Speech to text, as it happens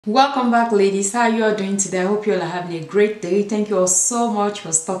Welcome back, ladies. How you all doing today? I hope you all are having a great day. Thank you all so much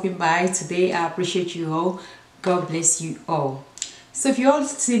for stopping by today. I appreciate you all. God bless you all. So if you all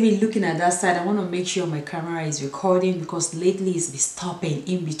see me looking at that side, I want to make sure my camera is recording because lately it's been stopping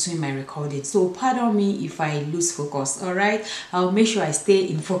in between my recording. So pardon me if I lose focus. All right, I'll make sure I stay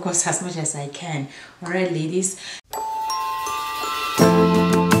in focus as much as I can. All right, ladies.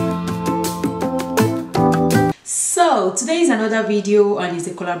 So today is another video and it's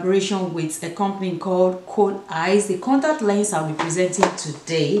a collaboration with a company called Collies. The contact lens I'll be presenting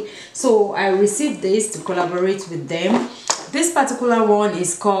today. So I received this to collaborate with them. This particular one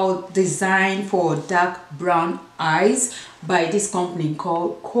is called Design for Dark Brown Eyes by this company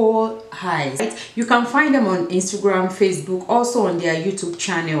called Coleyes. You can find them on Instagram, Facebook, also on their YouTube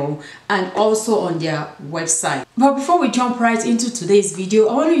channel and also on their website. But before we jump right into today's video,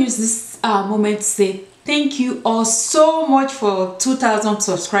 I want to use this moment to say thank you all so much for 2,000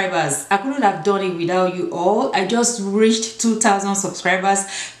 subscribers. I couldn't have done it without you all. I just reached 2,000 subscribers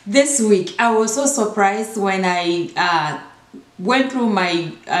this week. I was so surprised when I went through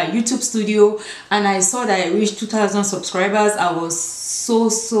my YouTube studio and I saw that I reached 2,000 subscribers. I was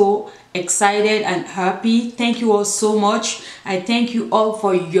so excited and happy. Thank you all so much. I thank you all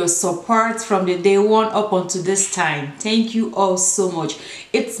for your support from the day one up until this time. Thank you all so much.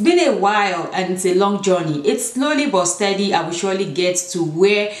 It's been a while and it's a long journey. It's slowly but steady. I will surely get to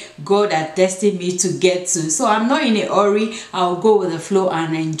where God has destined me to get to. So I'm not in a hurry. I'll go with the flow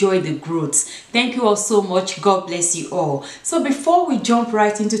and enjoy the growth. Thank you all so much. God bless you all. So before we jump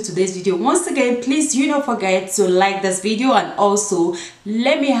right into today's video, once again, please do not forget to like this video and also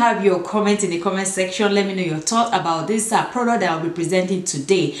let me have your comment in the comment section. Let me know your thought about this product that I'll be presenting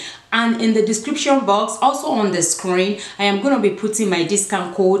today. And in the description box, also on the screen, I am going to be putting my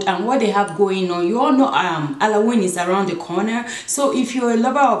discount code and what they have going on. You all know Halloween is around the corner. So if you're a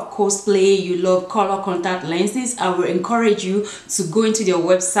lover of cosplay, you love color contact lenses, I will encourage you to go into their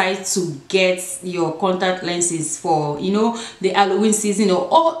website to get your contact lenses for, you know, the Halloween season,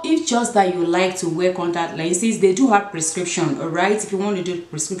 or if just that you like to wear contact lenses. They do have prescription, all right, if you want to do the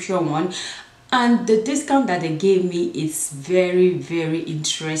prescription one. And the discount that they gave me is very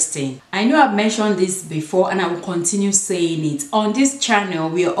interesting. I know I've mentioned this before and I will continue saying it. On this channel,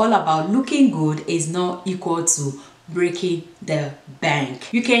 we are all about looking good is not equal to breaking the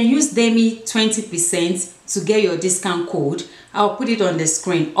bank. You can use Demi 20% to get your discount code. I'll put it on the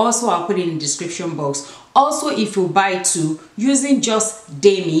screen. Also, I'll put it in the description box. Also, if you buy two using just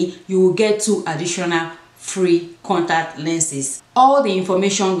Demi, you will get 2 additional free contact lenses. All the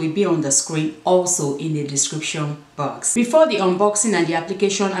information will be on the screen, also in the description box. Before the unboxing and the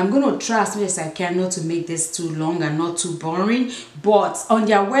application, I'm going to try as much as I can not to make this too long and not too boring. But on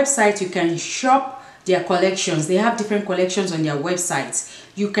their website, you can shop their collections. They have different collections on their website.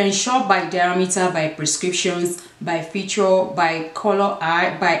 You can shop by diameter, by prescriptions, by feature, by color,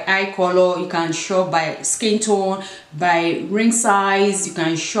 by eye color. You can shop by skin tone, by ring size. You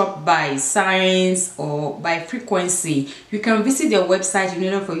can shop by size or by frequency. You can visit their website in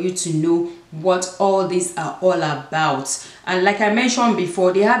order for you to know what all these are all about. And like I mentioned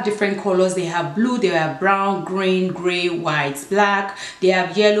before, they have different colors. They have blue, they have brown, green, gray, white, black. They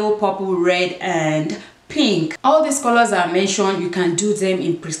have yellow, purple, red, and pink. All these colors are mentioned. You can do them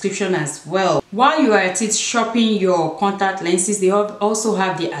in prescription as well. While you are at it shopping your contact lenses, they also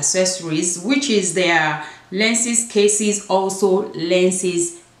have the accessories, which is their lenses cases, also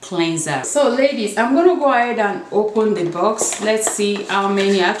lenses cleanser. So ladies, I'm gonna go ahead and open the box. Let's see how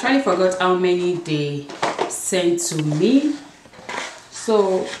many. I actually forgot how many they sent to me.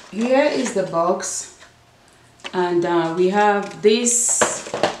 So here is the box, and we have this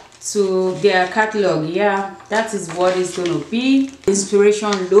to their catalog. Yeah, that is what it's gonna be.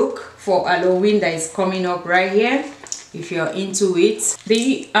 Inspiration look for Halloween that is coming up right here, if you're into it.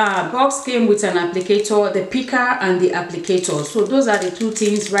 The box came with an applicator, the picker and the applicator. So those are the 2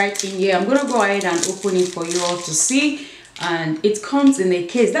 things right in here. I'm gonna go ahead and open it for you all to see. And it comes in a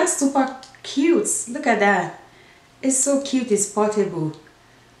case. That's super cute. Look at that. It's so cute. It's portable.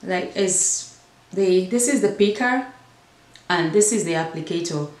 Like this is the picker and this is the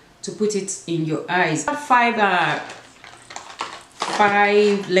applicator to put it in your eyes. I have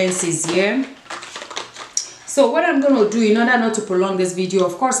 5 lenses here. So what I'm going to do in order not to prolong this video,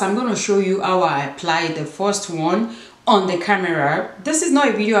 of course, I'm going to show you how I apply the first one on the camera. This is not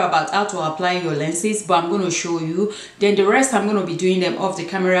a video about how to apply your lenses, but I'm going to show you. Then the rest I'm going to be doing them off the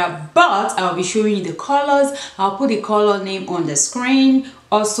camera, but I'll be showing you the colors. I'll put the color name on the screen.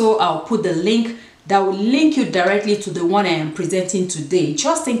 Also, I'll put the link that will link you directly to the one I am presenting today.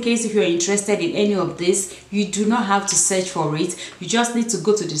 Just in case if you're interested in any of this, you do not have to search for it. You just need to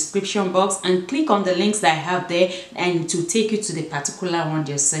go to the description box and click on the links that I have there, and to take you to the particular one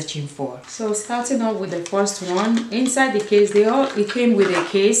you're searching for. So starting off with the first one, inside the case, it came with a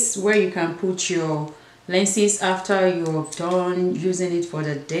case where you can put your lenses after you're done using it for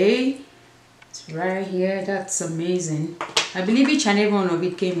the day. It's right here. That's amazing. I believe each and every one of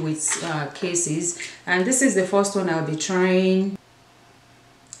it came with cases, and this is the first one I'll be trying,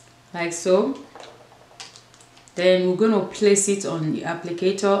 like so. Then we're going to place it on the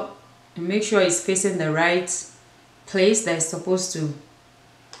applicator and make sure it's facing the right place that it's supposed to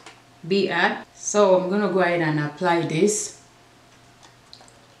be at. So I'm going to go ahead and apply this.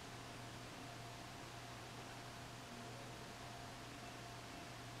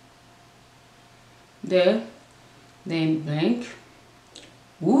 There, then blank.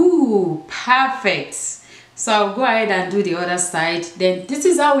 Ooh, perfect. So I'll go ahead and do the other side. Then this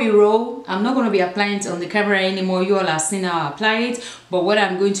is how we roll. I'm not going to be applying it on the camera anymore. You all have seen how I apply it, but what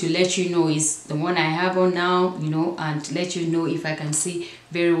I'm going to let you know is the one I have on now, you know, and let you know if I can see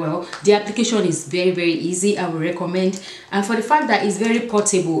very well. The application is very, very easy. I would recommend, and for the fact that it's very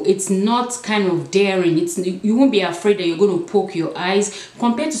portable, it's not kind of daring. You won't be afraid that you're going to poke your eyes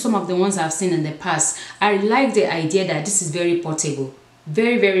compared to some of the ones I've seen in the past. I like the idea that this is very portable.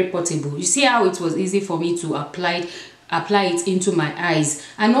 Very, very portable. You see how it was easy for me to apply it into my eyes,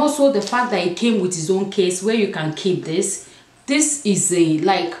 and also the fact that it came with its own case where you can keep this. This is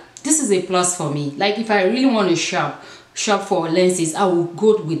a plus for me. Like if I really want to shop for lenses, I will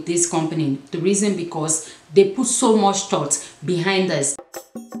go with this company. The reason, because they put so much thought behind this.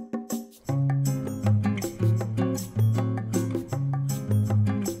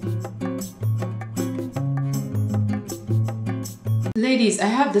 Ladies, I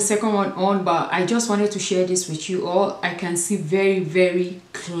have the second one on, but I just wanted to share this with you all. I can see very, very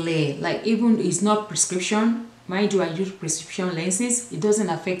clear. Like, even it's not prescription. Mind you, I use prescription lenses. It doesn't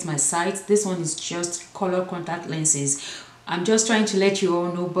affect my sight. This one is just color contact lenses. I'm just trying to let you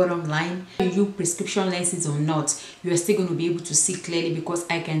all know, bottom line, whether you use prescription lenses or not, you are still going to be able to see clearly, because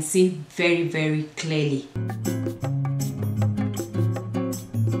I can see very, very clearly.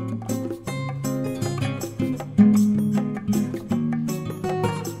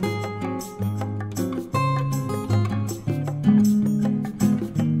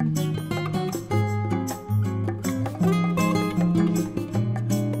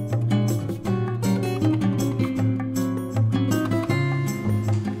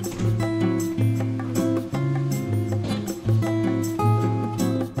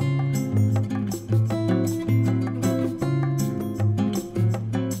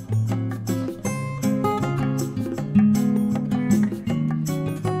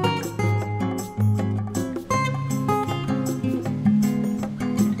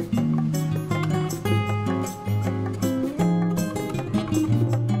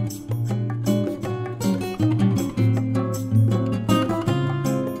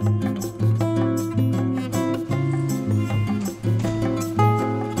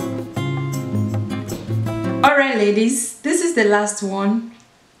 Alright ladies, this is the last one.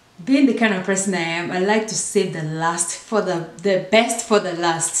 Being the kind of person I am, I like to save the last for the best for the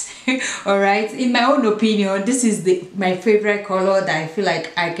last. Alright, in my own opinion, this is my favorite color that I feel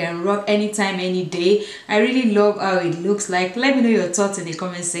like I can rock anytime, any day. I really love how it looks like. Let me know your thoughts in the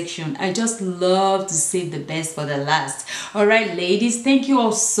comment section. I just love to save the best for the last. Alright ladies, thank you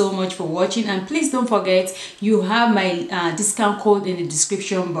all so much for watching, and please don't forget you have my discount code in the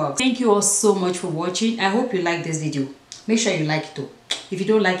description box. Thank you all so much for watching. I hope you like this video. Make sure you like it too. If you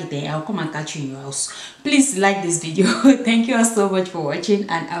don't like it, then I'll come and catch you in your house. Please like this video. Thank you all so much for watching,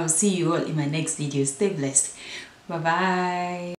 and I'll see you all in my next video. Stay blessed. Bye bye.